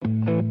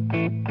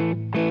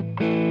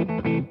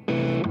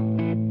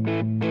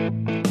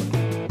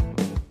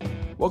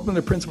Welcome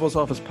to the Principal's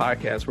Office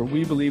podcast, where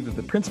we believe that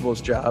the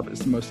principal's job is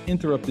the most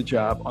interrupted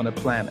job on the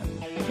planet,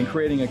 and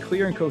creating a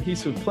clear and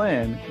cohesive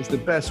plan is the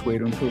best way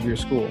to improve your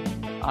school.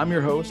 I'm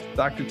your host,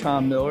 Dr.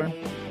 Tom Miller.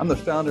 I'm the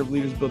founder of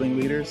Leaders Building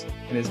Leaders,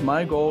 and it's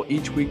my goal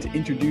each week to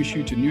introduce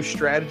you to new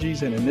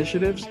strategies and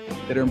initiatives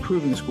that are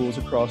improving schools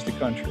across the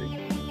country.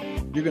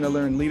 You're going to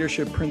learn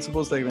leadership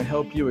principles that are going to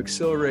help you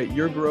accelerate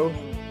your growth,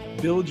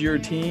 build your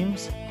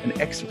teams, and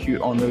execute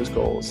on those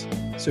goals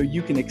so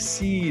you can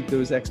exceed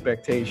those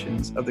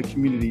expectations of the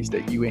communities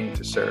that you aim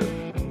to serve.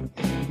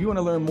 If you want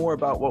to learn more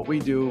about what we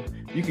do,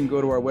 you can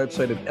go to our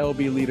website at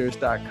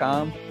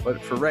lbleaders.com.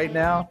 But for right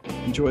now,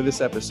 enjoy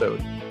this episode.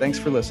 Thanks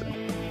for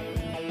listening.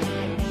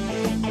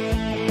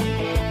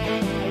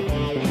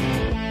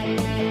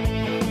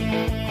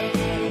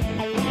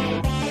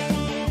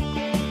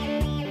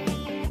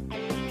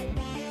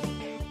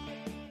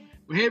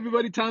 Hey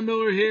everybody, Tom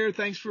Miller here.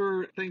 Thanks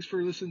for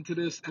listening to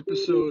this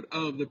episode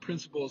of the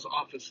Principal's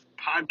Office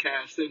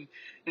podcast.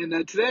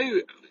 And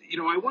today,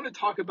 I want to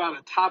talk about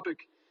a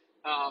topic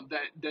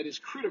that is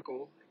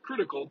critical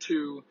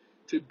to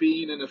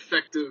being an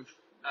effective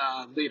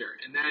leader,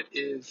 and that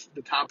is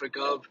the topic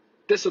of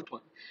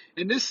discipline.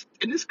 And this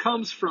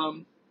comes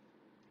from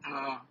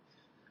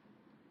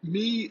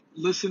me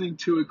listening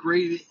to a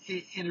great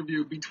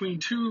interview between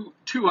two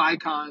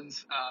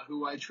icons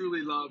who I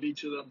truly love.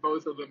 Each of them,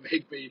 both of them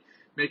make me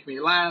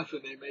laugh,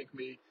 and they make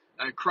me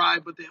cry,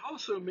 but they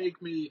also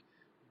make me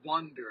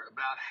wonder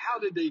about how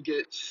did they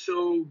get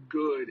so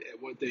good at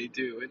what they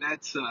do. And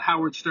that's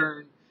Howard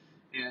Stern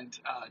and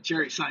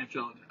Jerry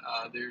Seinfeld.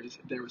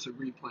 There was a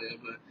replay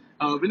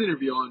of an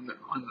interview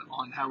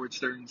on Howard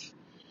Stern's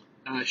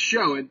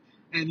show, and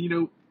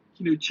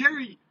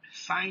Jerry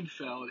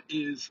Seinfeld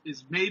is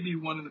maybe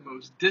one of the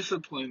most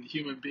disciplined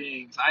human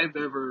beings I've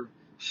ever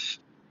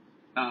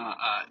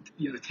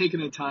taken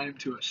the time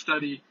to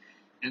study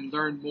and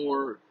learn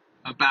more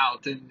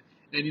about. And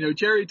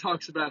Jerry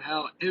talks about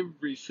how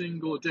every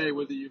single day,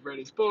 whether you've read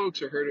his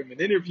books or heard him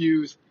in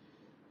interviews,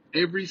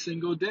 every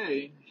single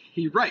day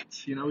he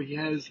writes. He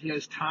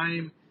has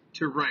time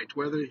to write,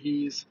 whether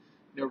he's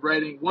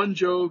writing one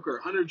joke or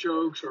 100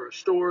 jokes or a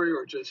story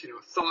or just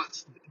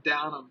thoughts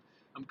down.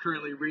 I'm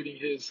currently reading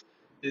his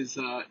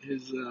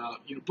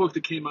book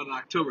that came out in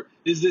October.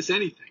 Is This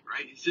Anything?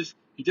 Right?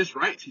 He just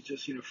writes. He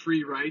just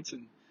free writes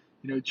and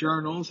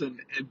journals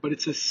but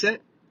it's a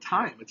set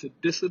time. It's a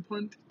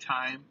disciplined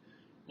time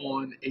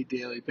on a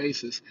daily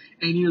basis.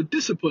 And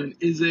discipline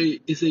is a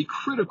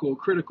critical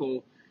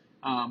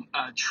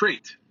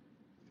trait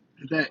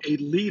that a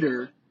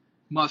leader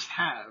must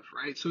have,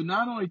 right? So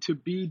not only to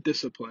be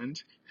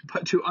disciplined,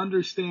 but to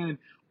understand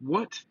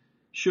what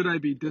should I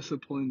be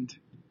disciplined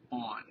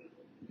on,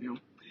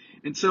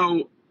 And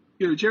so,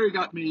 Jerry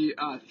got me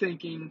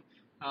thinking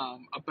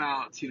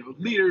about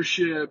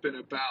leadership and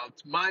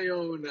about my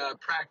own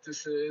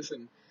practices,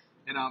 and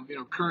I'm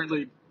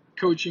currently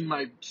coaching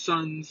my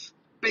son's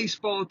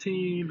baseball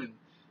team,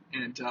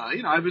 and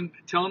I've been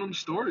telling him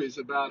stories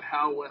about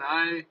how when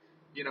I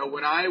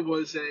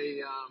was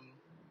a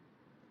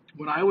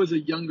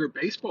younger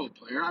baseball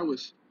player, I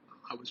was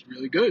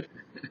really good.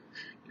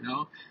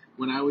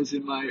 When I was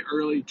in my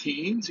early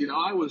teens,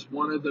 I was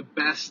one of the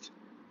best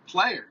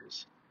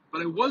players,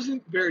 but I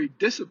wasn't very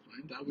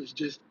disciplined. I was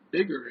just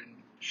bigger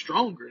and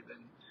stronger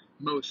than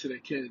most of the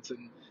kids,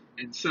 and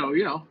so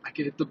I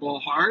could hit the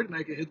ball hard and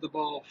I could hit the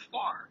ball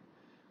far.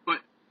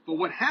 But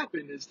what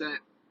happened is that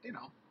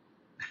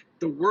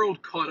the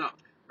world caught up,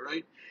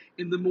 right?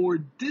 And the more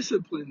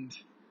disciplined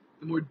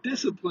players,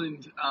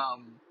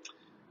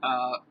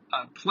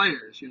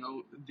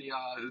 the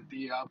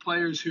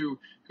players who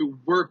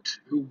worked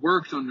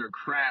on their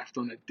craft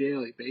on a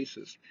daily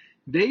basis,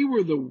 they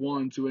were the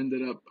ones who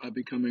ended up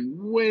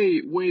becoming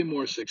way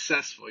more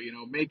successful.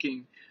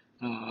 Making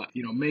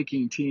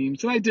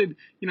teams. And I did.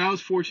 I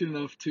was fortunate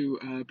enough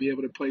to be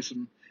able to play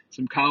some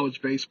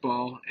college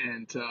baseball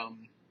and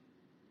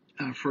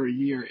for a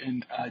year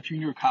in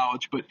junior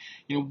college. But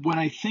when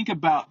I think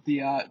about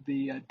the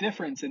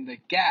difference and the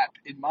gap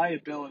in my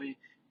ability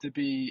to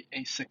be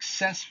a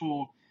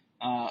successful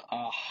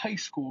high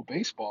school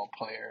baseball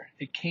player,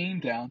 it came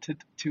down to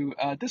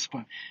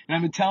discipline. And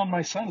I've been telling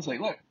my son, it's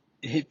like, look,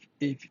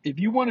 if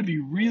you want to be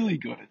really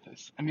good at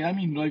this, I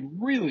mean like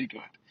really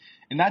good,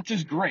 and not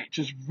just great,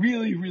 just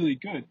really, really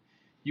good,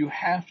 you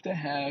have to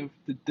have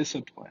the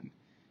discipline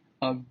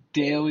of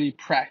daily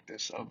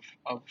practice of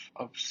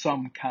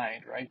some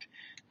kind, right?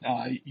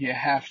 You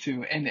have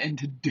to, and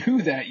to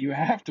do that, you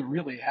have to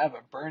really have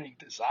a burning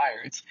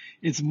desire.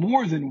 It's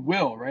more than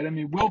will, right? I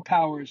mean,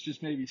 willpower is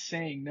just maybe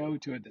saying no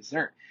to a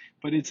dessert,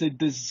 but it's a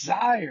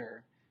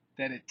desire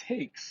that it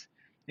takes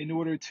in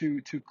order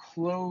to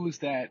close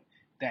that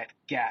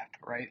gap,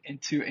 right? And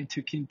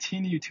to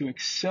continue to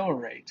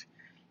accelerate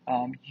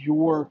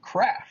your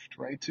craft,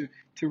 right?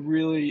 To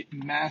really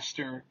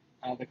master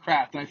the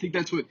craft. And I think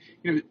that's what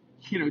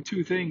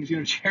two things.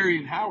 Jerry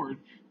and Howard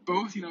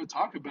both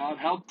talk about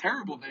how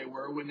terrible they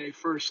were when they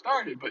first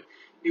started, but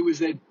it was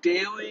that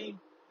daily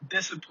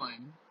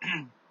discipline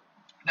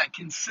that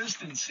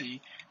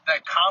consistency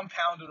that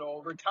compounded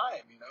over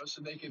time,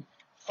 so they could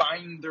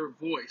find their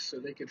voice, so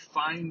they could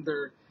find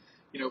their,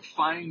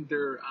 find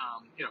their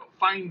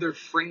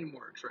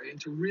frameworks, right?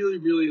 And to really,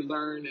 really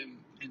learn and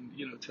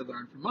to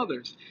learn from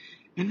others.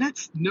 And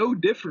that's no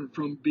different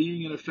from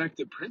being an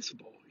effective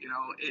principal.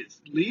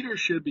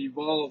 Leadership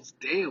evolves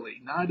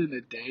daily, not in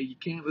a day. You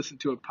can't listen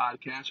to a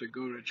podcast or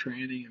go to a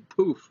training and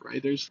poof,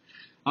 right?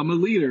 I'm a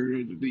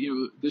leader.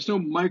 There's no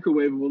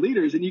microwavable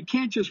leaders, and you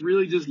can't just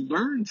really just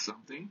learn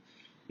something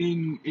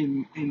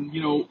in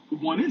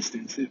one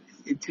instance.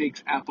 It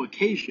takes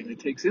application, it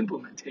takes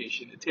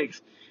implementation, it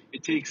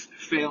takes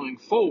failing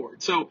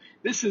forward. So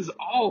this is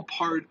all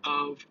part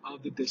of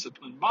the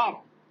discipline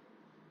model.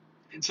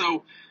 And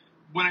so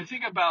when I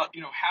think about,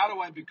 how do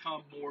I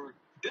become more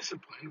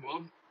disciplined?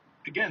 Well,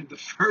 again, the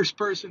first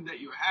person that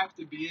you have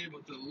to be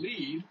able to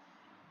lead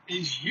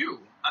is you.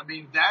 I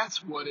mean,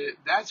 that's what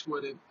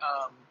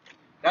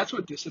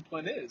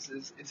discipline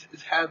is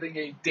having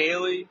a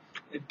daily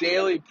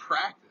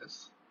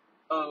practice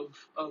of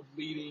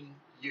leading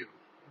you.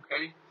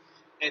 Okay.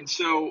 And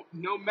so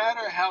no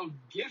matter how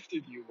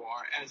gifted you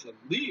are as a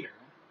leader,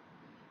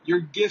 your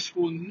gifts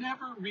will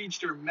never reach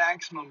their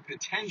maximum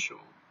potential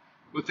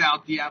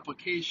without the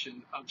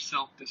application of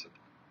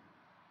self-discipline.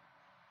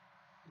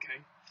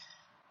 Okay?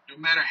 No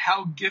matter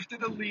how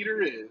gifted a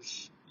leader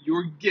is,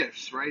 your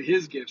gifts, right,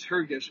 his gifts,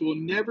 her gifts, will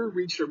never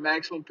reach their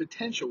maximum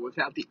potential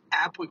without the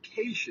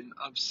application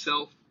of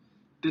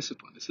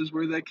self-discipline. This is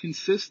where that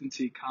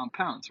consistency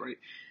compounds, right?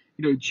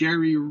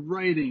 Jerry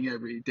writing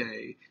every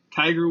day.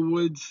 Tiger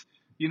Woods,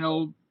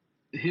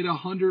 hit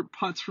 100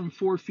 putts from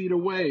 4 feet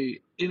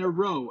away in a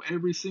row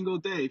every single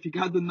day. If he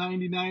got the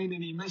 99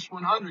 and he missed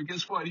 100,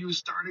 guess what? He was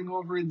starting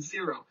over at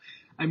 0.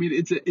 I mean,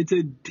 it's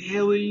a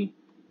daily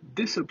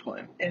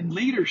discipline. And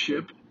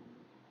leadership,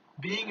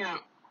 being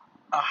a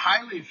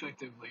highly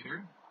effective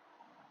leader,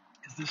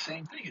 is the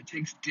same thing. It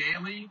takes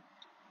daily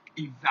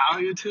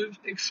evaluative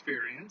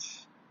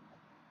experience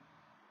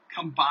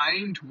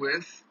combined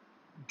with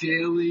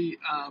daily,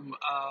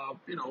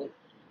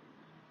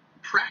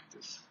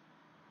 practice.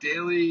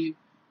 Daily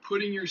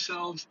putting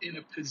yourselves in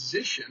a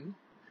position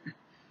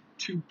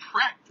to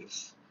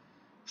practice.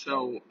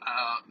 So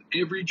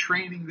every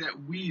training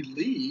that we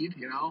lead,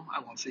 I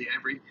won't say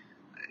every,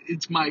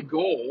 it's my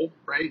goal,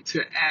 right,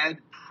 to add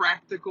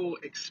practical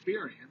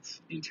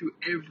experience into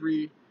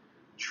every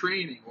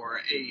training or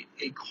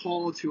a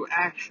call to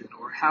action,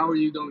 or how are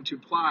you going to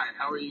apply?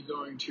 What are you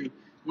going to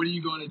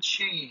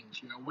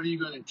change? What are you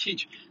going to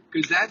teach?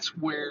 Because that's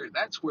where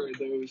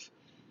those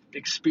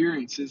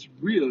experiences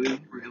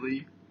really,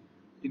 really,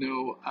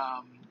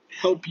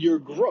 help your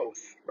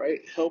growth,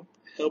 right?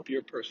 Help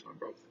your personal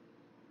growth.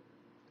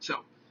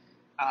 So,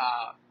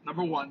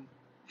 number one,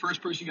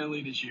 first person you're going to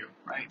lead is you,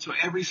 right? So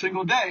every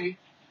single day,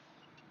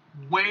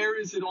 where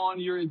is it on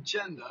your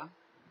agenda?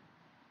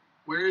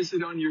 Where is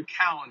it on your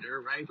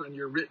calendar, right? On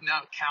your written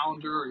out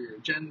calendar or your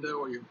agenda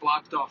or your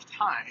blocked off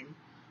time?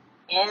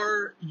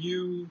 Are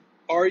you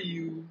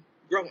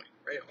growing,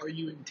 right? Are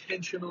you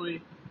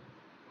intentionally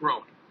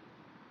growing?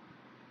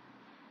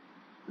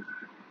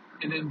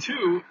 And then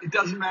two, it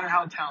doesn't matter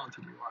how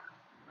talented you are,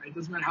 right? It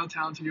doesn't matter how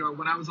talented you are.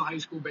 When I was a high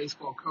school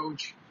baseball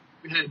coach,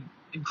 we had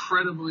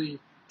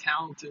incredibly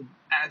talented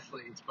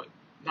athletes, but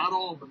not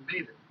all of them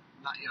made it.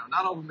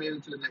 Not all of them made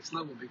it to the next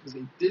level because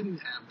they didn't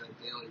have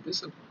that daily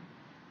discipline.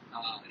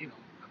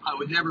 I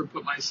would never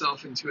put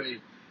myself into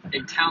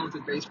a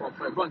talented baseball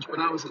player bunch, but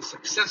I was a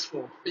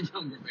successful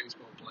younger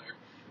baseball player.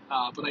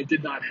 But I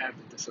did not have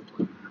the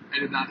discipline. I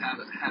did not have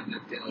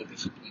that daily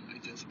discipline.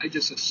 I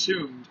just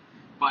assumed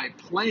by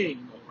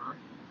playing more,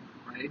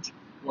 right,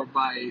 or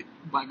by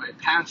my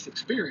past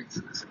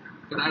experiences,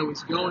 that I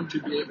was going to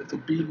be able to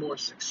be more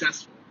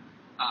successful,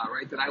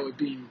 right? That I would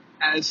be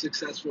as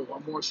successful or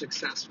more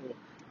successful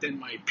than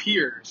my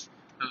peers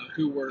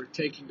who were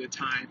taking the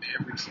time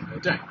every single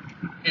day.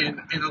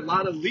 And a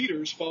lot of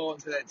leaders fall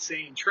into that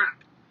same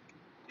trap.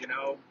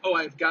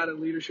 I've got a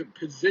leadership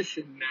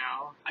position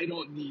now. I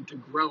don't need to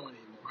grow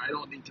anymore. I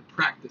don't need to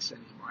practice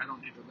anymore. I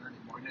don't need to learn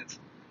anymore. And that's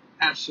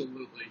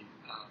absolutely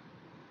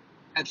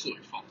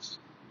false.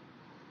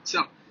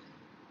 So,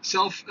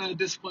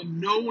 self-discipline,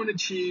 no one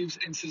achieves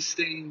and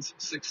sustains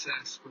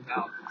success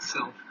without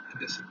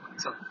self-discipline.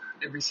 So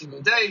every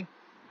single day,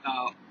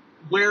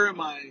 where am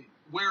I,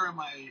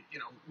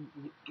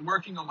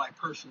 working on my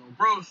personal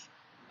growth?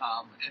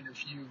 And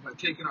if you've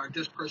taken our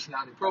DISC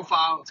personality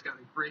profile, it's got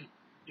a great,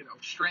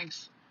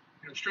 strengths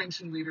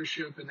in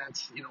leadership. And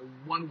that's,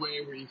 one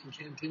way where you can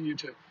continue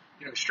to,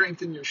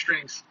 strengthen your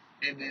strengths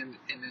and then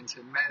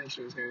to manage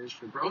those areas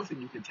for growth.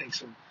 And you can take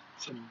some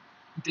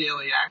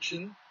daily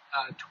action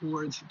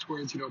towards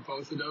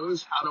both of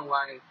those. How do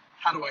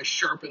I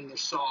sharpen the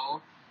saw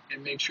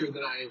and make sure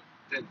that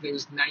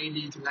there's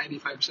 90 to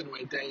 95% of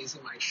my days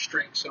in my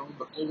strength zone,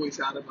 but always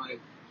out of my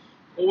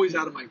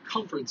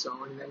comfort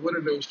zone? And then what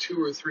are those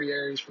 2 or 3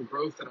 areas for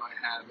growth that I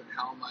have, and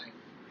how am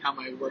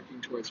I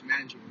working towards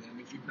managing them?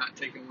 If you've not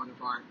taken one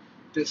of our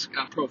DISC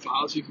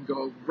profiles, you can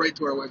go right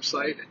to our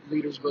website at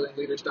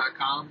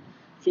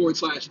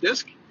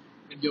leadersbuildingleaders.com/DISC.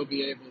 and you'll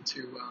be able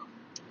to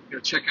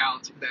check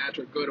out that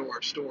or go to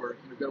our store.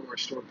 Go to our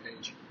store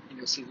page, and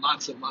you'll see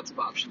lots of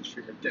options for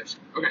your disc.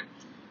 Okay,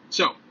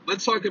 so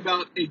let's talk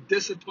about a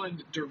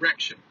disciplined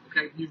direction.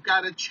 Okay, you've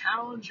got to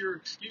challenge your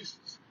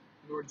excuses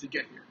in order to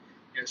get here.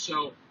 Okay,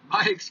 so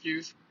my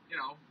excuse,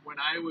 when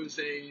I was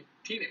a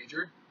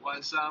teenager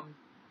was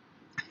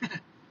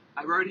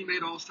I've already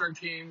made all-star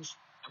teams.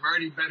 I'm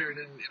already better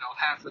than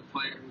half the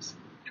players.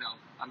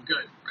 I'm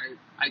good, right?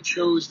 I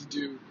chose to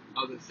do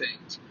other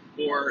things.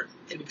 Or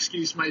an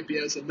excuse might be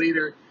as a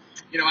leader,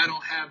 I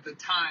don't have the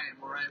time,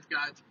 or I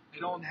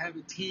don't have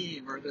a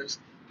team, or there's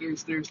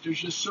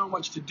just so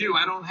much to do.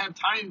 I don't have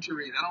time to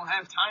read. I don't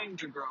have time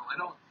to grow. I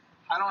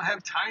don't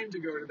have time to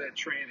go to that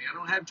training. I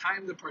don't have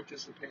time to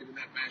participate in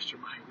that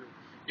mastermind group.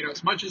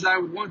 As much as I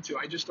would want to,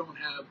 I just don't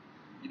have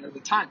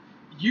the time.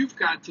 You've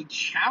got to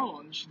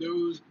challenge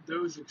those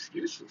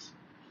excuses.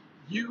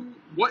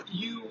 What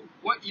you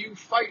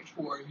fight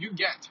for, you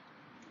get.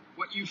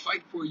 What you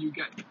fight for, you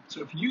get.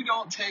 So if you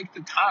don't take the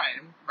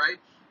time, right,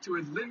 to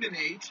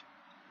eliminate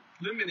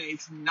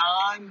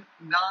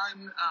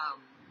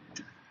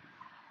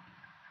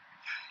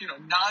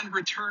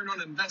non-return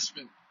on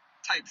investment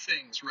type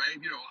things, right?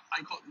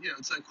 I call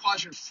it's like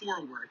quadrant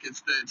 4 work.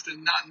 It's the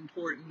not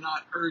important,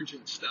 not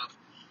urgent stuff.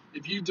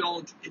 If you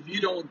don't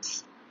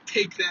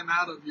take them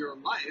out of your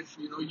life,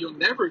 you're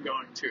never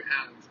going to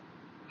have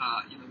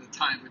the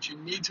time. But you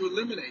need to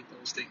eliminate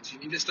those things. You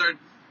need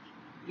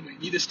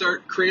to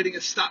start creating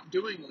a stop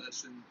doing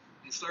list and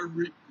start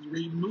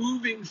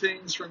removing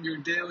things from your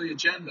daily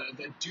agenda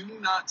that do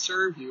not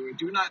serve you, or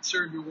do not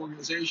serve your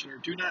organization, or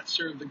do not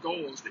serve the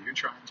goals that you're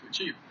trying to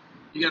achieve.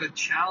 You got to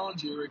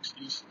challenge your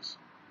excuses.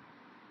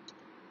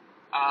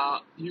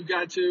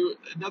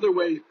 Another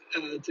way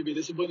to be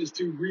disciplined is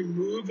to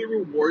remove the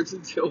rewards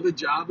until the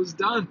job is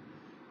done,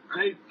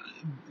 right?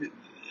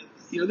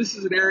 This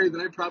is an area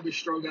that I probably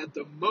struggle at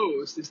the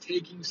most, is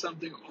taking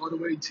something all the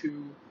way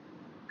to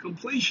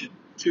completion,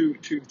 to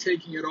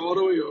taking it all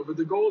the way over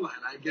the goal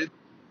line. I get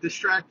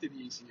distracted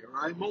easy, or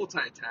I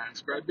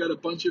multitask, or I've got a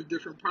bunch of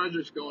different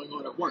projects going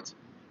on at once.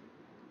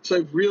 So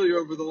I've really,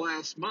 over the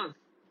last month,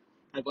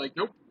 I'm like,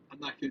 nope, I'm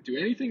not going to do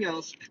anything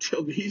else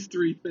until these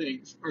 3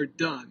 things are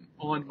done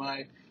on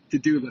my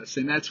to-do list.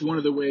 And that's one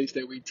of the ways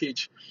that we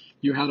teach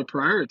you how to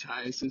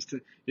prioritize, is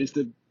to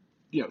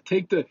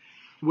take the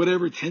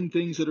whatever 10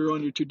 things that are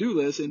on your to-do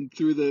list, and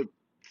through the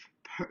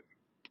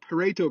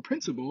Pareto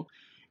principle,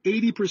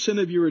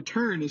 80% of your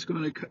return is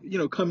going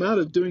to come out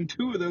of doing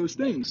 2 of those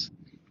things.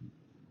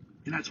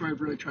 And that's where I've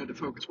really tried to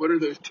focus. What are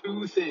those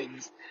 2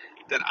 things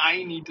that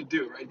I need to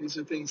do, right? These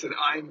are things that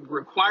I'm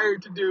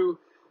required to do.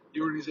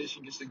 The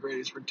organization gets the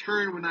greatest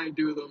return when I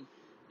do them,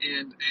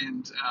 and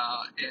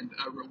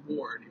a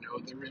reward.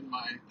 They're in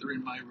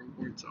my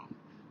reward zone,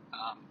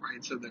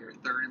 right? So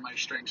they're in my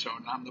strength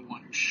zone. I'm the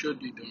one who should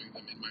be doing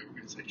them in my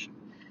organization.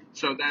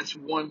 So that's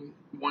one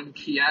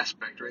key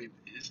aspect, right?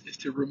 Is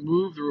to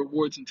remove the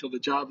rewards until the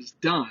job is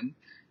done.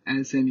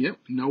 And saying, yep,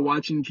 no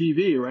watching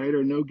TV, right?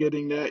 Or no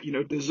getting that,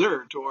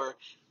 dessert, or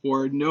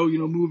no,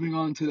 moving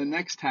on to the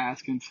next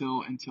task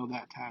until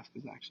that task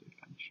is actually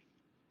finished.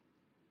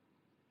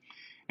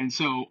 And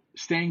so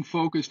staying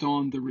focused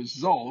on the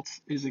results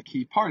is a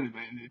key part of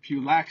it. And if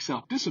you lack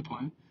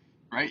self-discipline,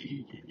 right,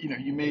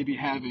 you may be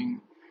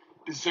having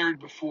dessert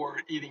before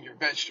eating your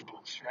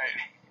vegetables,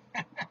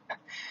 right?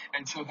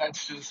 And so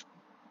that's just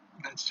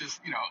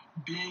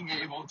being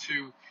able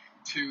to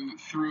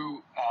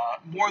through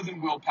more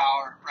than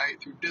willpower, right,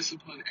 through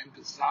discipline and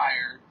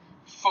desire,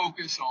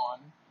 focus on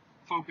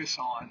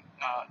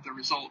the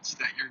results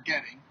that you're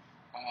getting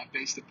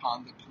based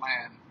upon the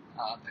plan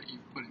that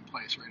you've put in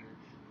place, right,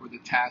 or the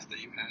task that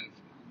you have in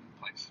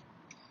place.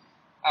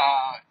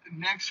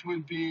 Next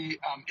would be,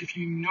 if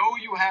you know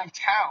you have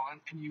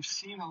talent and you've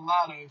seen a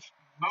lot of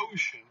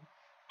motion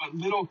but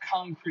little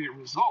concrete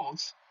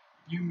results,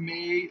 you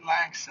may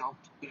lack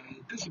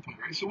self-discipline,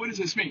 right? So what does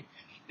this mean?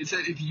 It's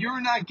that if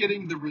you're not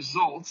getting the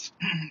results,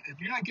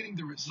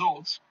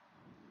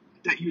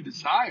 that you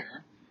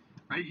desire,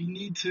 right, you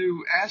need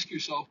to ask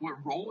yourself, what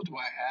role do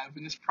I have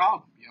in this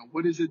problem?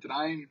 What is it that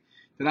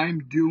I'm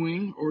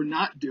doing or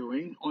not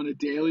doing on a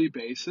daily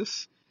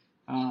basis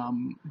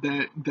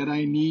that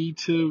I need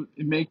to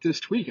make this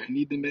tweak? I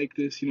need to make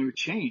this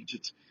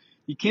change.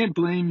 You can't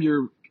blame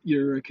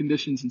your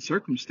conditions and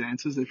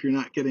circumstances if you're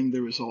not getting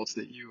the results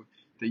that you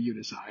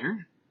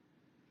desire.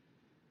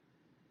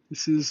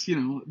 This is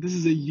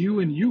a you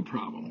and you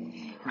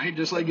problem, right?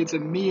 Just like it's a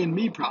me and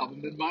me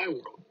problem in my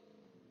world.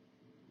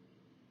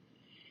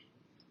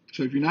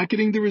 So if you're not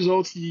getting the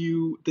results that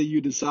you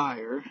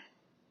desire,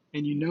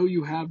 and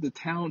you have the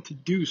talent to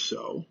do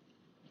so,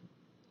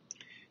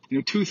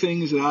 2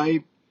 things that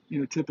I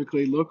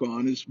typically look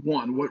on is,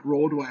 1, what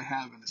role do I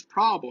have in this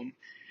problem,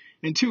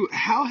 and 2,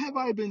 how have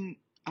I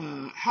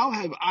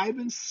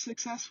been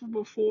successful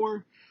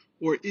before,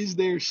 or is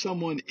there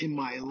someone in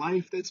my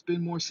life that's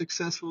been more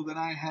successful than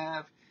I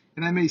have?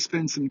 And I may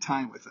spend some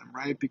time with them,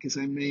 right? Because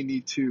I may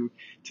need to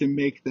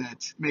make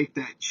that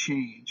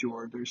change,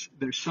 or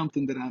there's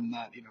something that I'm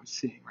not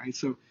seeing, right?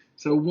 So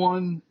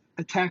one,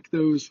 attack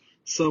those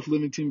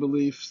self-limiting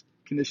beliefs,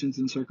 conditions,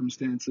 and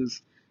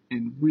circumstances,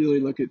 and really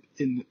look at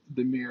in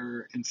the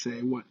mirror and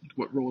say,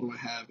 what role do I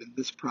have in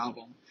this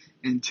problem?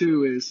 And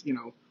two is,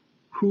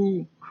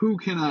 who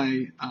can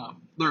I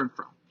learn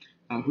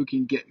from? Who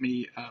can get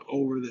me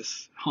over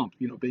this hump,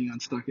 being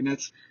unstuck? And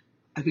that's,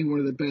 I think, one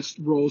of the best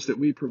roles that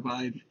we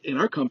provide in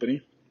our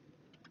company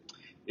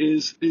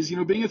is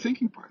being a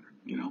thinking partner.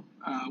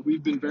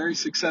 We've been very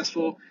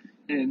successful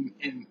in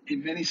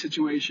many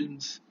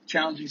situations,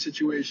 challenging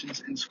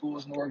situations in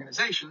schools and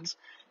organizations,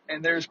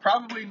 and there's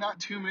probably not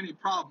too many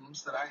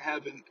problems that I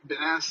haven't been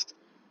asked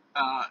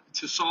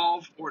to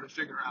solve or to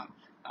figure out.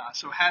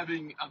 So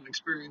having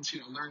experience,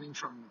 learning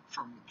from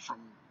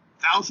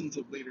thousands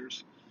of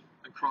leaders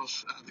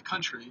across the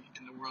country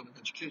in the world of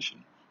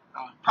education,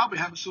 probably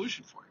have a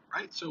solution for it,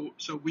 right? So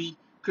we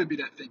could be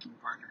that thinking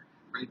partner,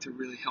 right, to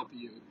really help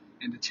you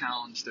and to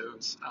challenge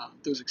those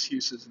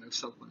excuses and those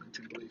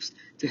self-limiting beliefs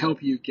to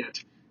help you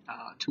get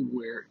to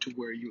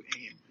where you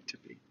aim to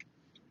be.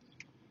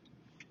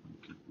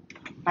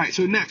 All right,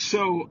 so next,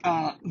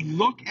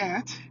 look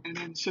at, and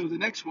then so the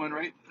next one,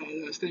 right,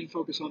 staying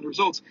focused on the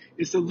results,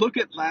 is to look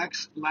at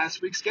last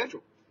week's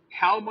schedule.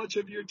 How much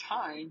of your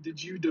time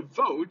did you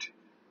devote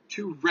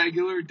to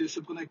regular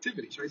discipline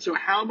activities, right? So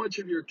how much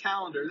of your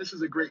calendar, this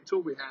is a great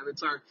tool we have,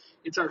 it's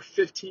our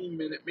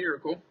 15-minute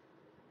miracle.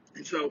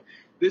 And so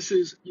this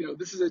is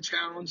a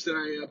challenge that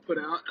I put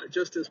out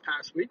just this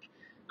past week.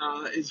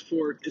 Is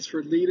for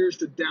leaders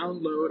to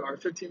download our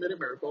 15-minute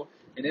miracle,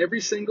 and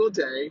every single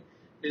day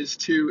is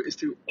to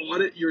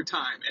audit your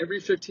time. Every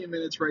 15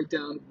 minutes, write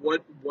down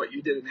what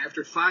you did, and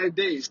after 5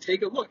 days,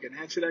 take a look and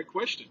answer that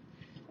question.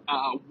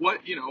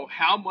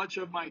 How much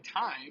of my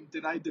time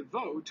did I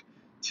devote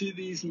to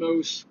these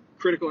most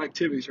critical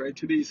activities, right?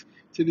 To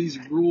these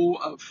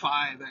rule of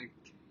 5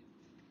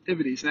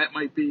 activities. That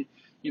might be,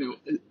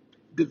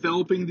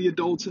 developing the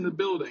adults in the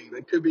building.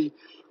 That could be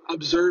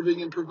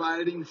observing and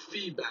providing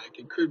feedback.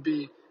 It could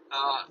be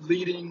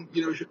leading,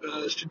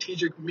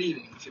 strategic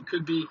meetings. It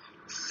could be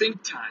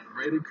think time,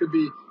 right? It could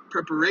be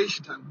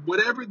preparation time.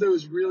 Whatever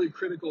those really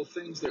critical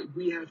things that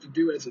we have to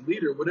do as a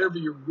leader, whatever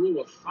your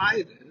rule of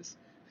 5 is,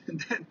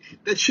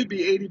 that should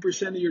be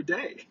 80% of your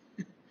day.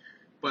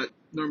 But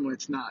normally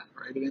it's not,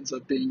 right? It ends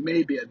up being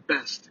maybe at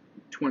best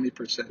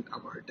 20%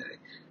 of our day.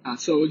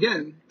 So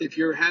again, if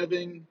you're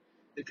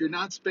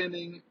not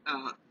spending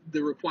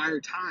the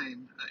required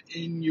time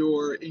in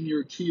your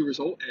key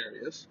result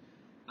areas,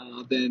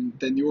 then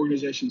the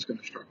organization is going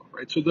to struggle,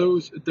 right? So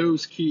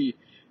those key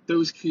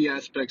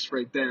aspects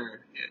right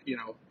there,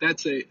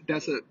 that's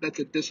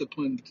a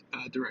disciplined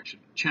direction.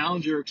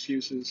 Challenge your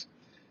excuses,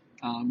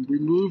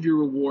 remove your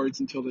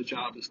rewards until the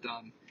job is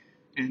done,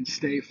 and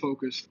stay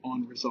focused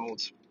on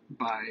results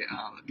by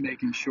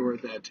making sure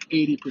that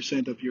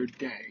 80% of your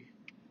day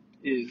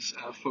is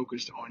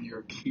focused on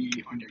your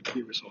key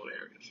result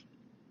areas.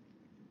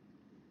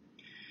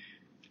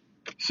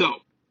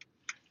 So,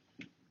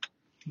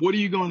 what are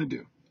you going to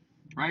do,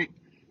 right?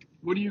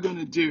 What are you going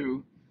to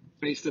do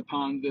based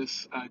upon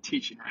this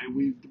teaching, right?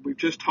 We've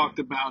just talked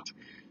about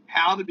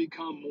how to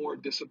become more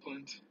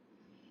disciplined,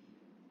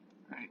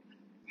 right?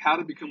 How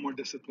to become more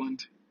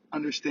disciplined,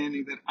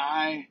 understanding that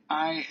I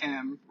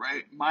am,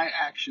 right? My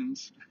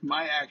actions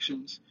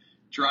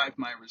drive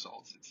my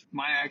results. It's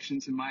my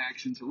actions and my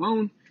actions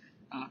alone,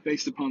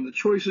 based upon the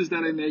choices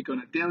that I make on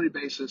a daily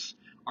basis,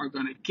 are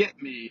going to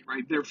get me,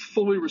 right? They're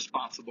fully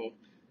responsible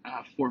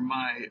for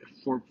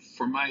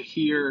my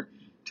here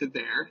to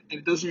there. And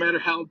it doesn't matter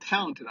how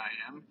talented I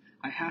am.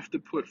 I have to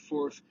put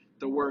forth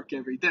the work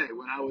every day.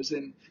 When I was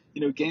in,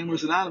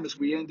 Gamers Anonymous,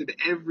 we ended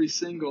every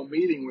single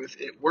meeting with,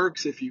 "It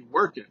works if you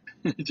work it."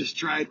 Just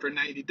try it for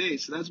 90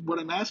 days. So that's what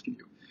I'm asking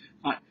you.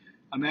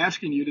 I'm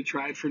asking you to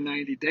try it for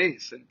 90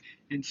 days.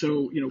 And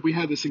so, we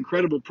have this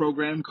incredible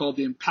program called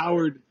the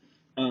Empowered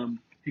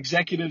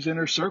Executives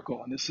Inner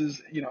Circle. And this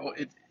is,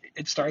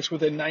 it starts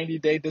with a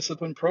 90-day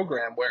discipline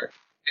program where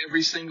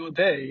every single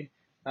day,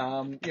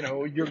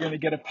 you're going to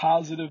get a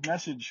positive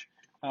message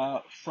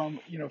from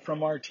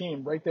our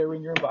team right there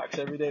in your inbox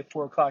every day at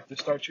 4:00 to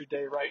start your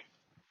day right.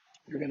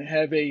 You're going to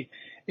have a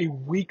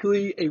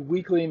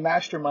weekly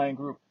mastermind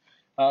group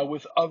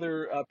with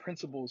other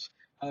principals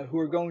who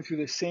are going through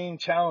the same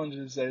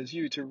challenges as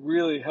you to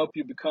really help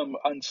you become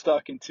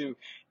unstuck and to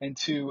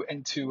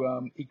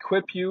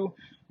equip you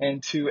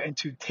and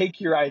to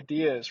take your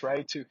ideas,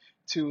 right,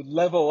 to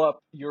level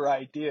up your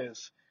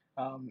ideas.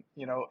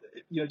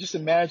 Just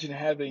imagine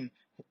having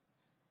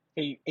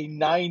a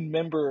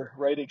 9-member,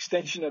 right,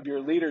 extension of your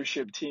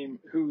leadership team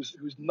whose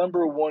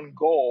number one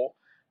goal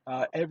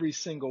every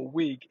single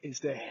week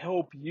is to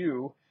help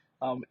you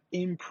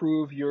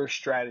improve your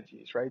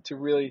strategies, right, to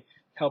really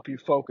help you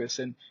focus.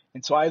 And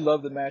so I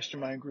love the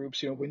mastermind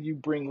groups. When you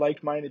bring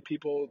like-minded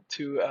people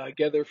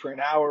together for an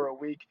hour a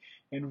week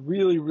and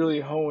really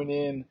hone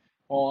in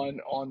on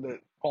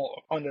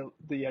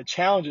the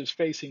challenges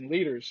facing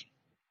leaders,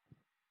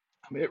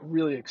 it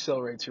really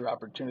accelerates your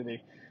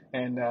opportunity.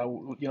 And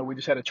we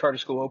just had a charter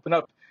school open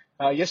up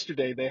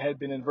yesterday they had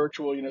been in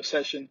virtual,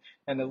 session,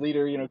 and the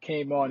leader,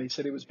 came on. He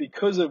said it was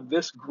because of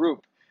this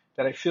group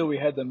that I feel we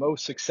had the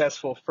most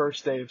successful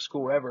first day of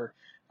school ever,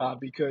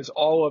 because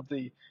all of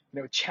the,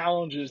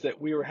 challenges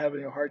that we were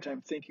having a hard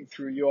time thinking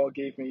through, you all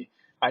gave me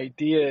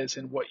ideas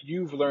and what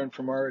you've learned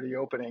from already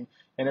opening,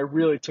 and it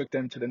really took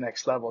them to the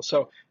next level.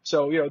 So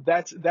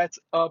that's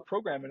a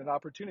program and an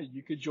opportunity.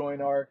 You could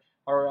join our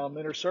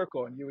inner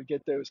circle, and you would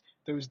get those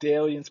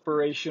daily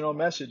inspirational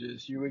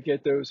messages. You would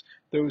get those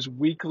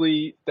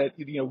weekly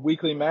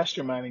weekly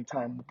masterminding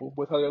time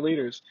with other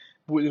leaders.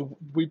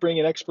 We bring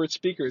in expert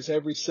speakers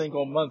every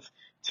single month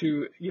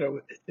to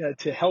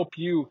to help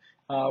you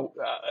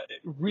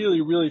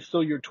really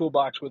fill your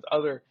toolbox with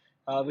other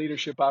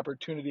leadership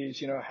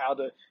opportunities.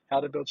 How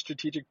to build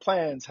strategic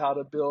plans, how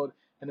to build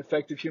an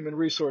effective human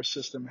resource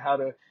system, how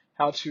to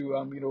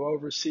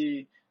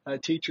oversee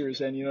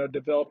teachers, and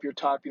develop your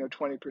top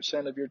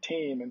 20% of your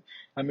team. And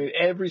I mean,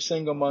 every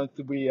single month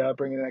we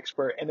bring in an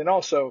expert, and then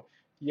also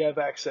you have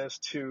access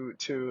to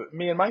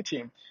me and my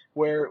team,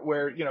 where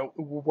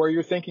we're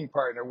your thinking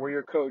partner, we're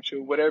your coach,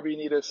 or whatever you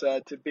need us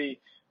to be.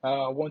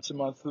 Once a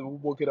month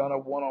we'll get on a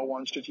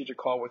one-on-one strategic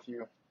call with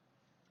you,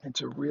 and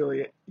to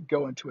really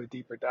go into a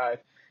deeper dive.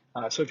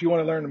 So if you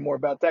want to learn more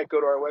about that, go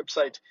to our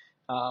website,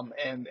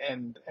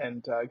 and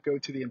go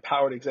to the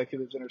Empowered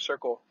Executives Inner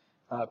Circle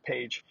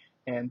page,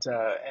 and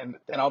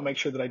I'll make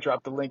sure that I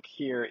drop the link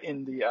here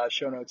in the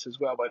show notes as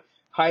well. But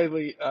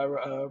highly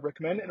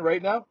recommend it. And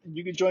right now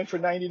you can join for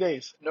 90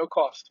 days, no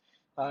cost.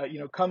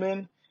 Come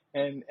in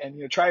and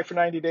try it for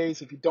 90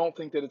 days. If you don't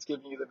think that it's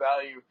giving you the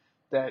value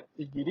that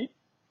you need,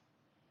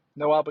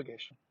 no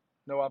obligation,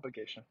 no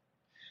obligation.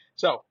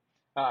 So,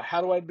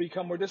 how do I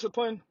become more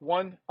disciplined?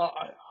 One,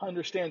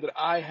 understand that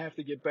I have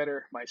to get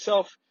better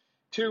myself.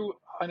 Two,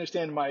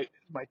 understand my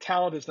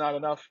talent is not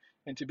enough,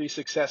 and to be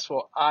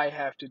successful, I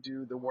have to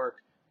do the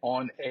work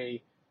on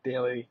a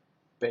daily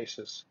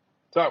basis.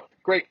 So,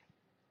 great.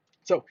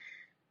 So,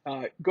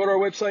 go to our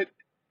website,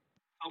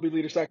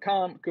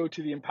 lbleaders.com, go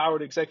to the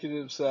Empowered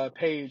Executives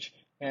page,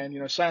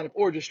 and sign up,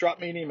 or just drop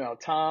me an email,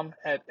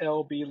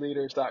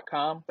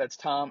 tom@lbleaders.com. That's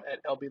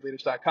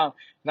tom@lbleaders.com,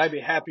 and I'd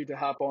be happy to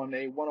hop on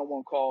a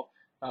one-on-one call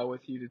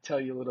with you to tell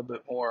you a little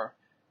bit more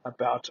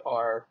about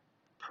our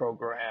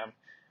program.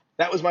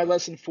 That was my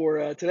lesson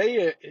for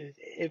today.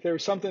 If there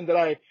was something that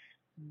I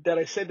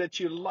said that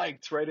you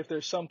liked, right? If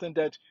there's something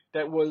that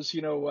was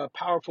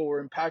powerful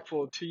or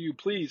impactful to you,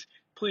 please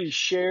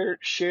share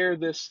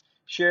this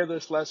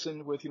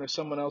lesson with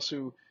someone else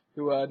who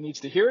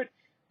needs to hear it.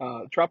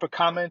 Drop a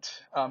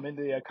comment in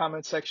the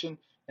comment section,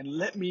 and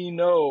let me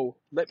know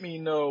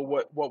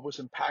what was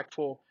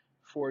impactful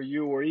for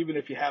you, or even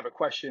if you have a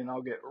question,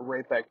 I'll get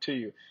right back to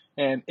you.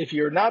 And if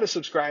you're not a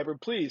subscriber,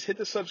 please hit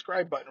the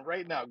subscribe button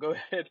right now. Go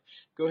ahead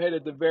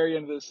at the very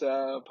end of this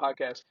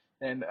podcast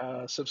and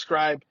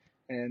subscribe,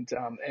 and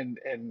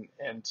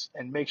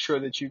make sure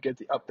that you get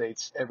the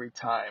updates every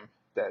time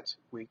that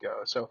we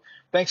go. So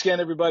thanks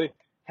again, everybody.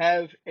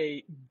 Have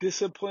a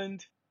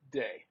disciplined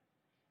day.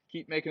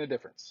 Keep making a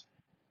difference.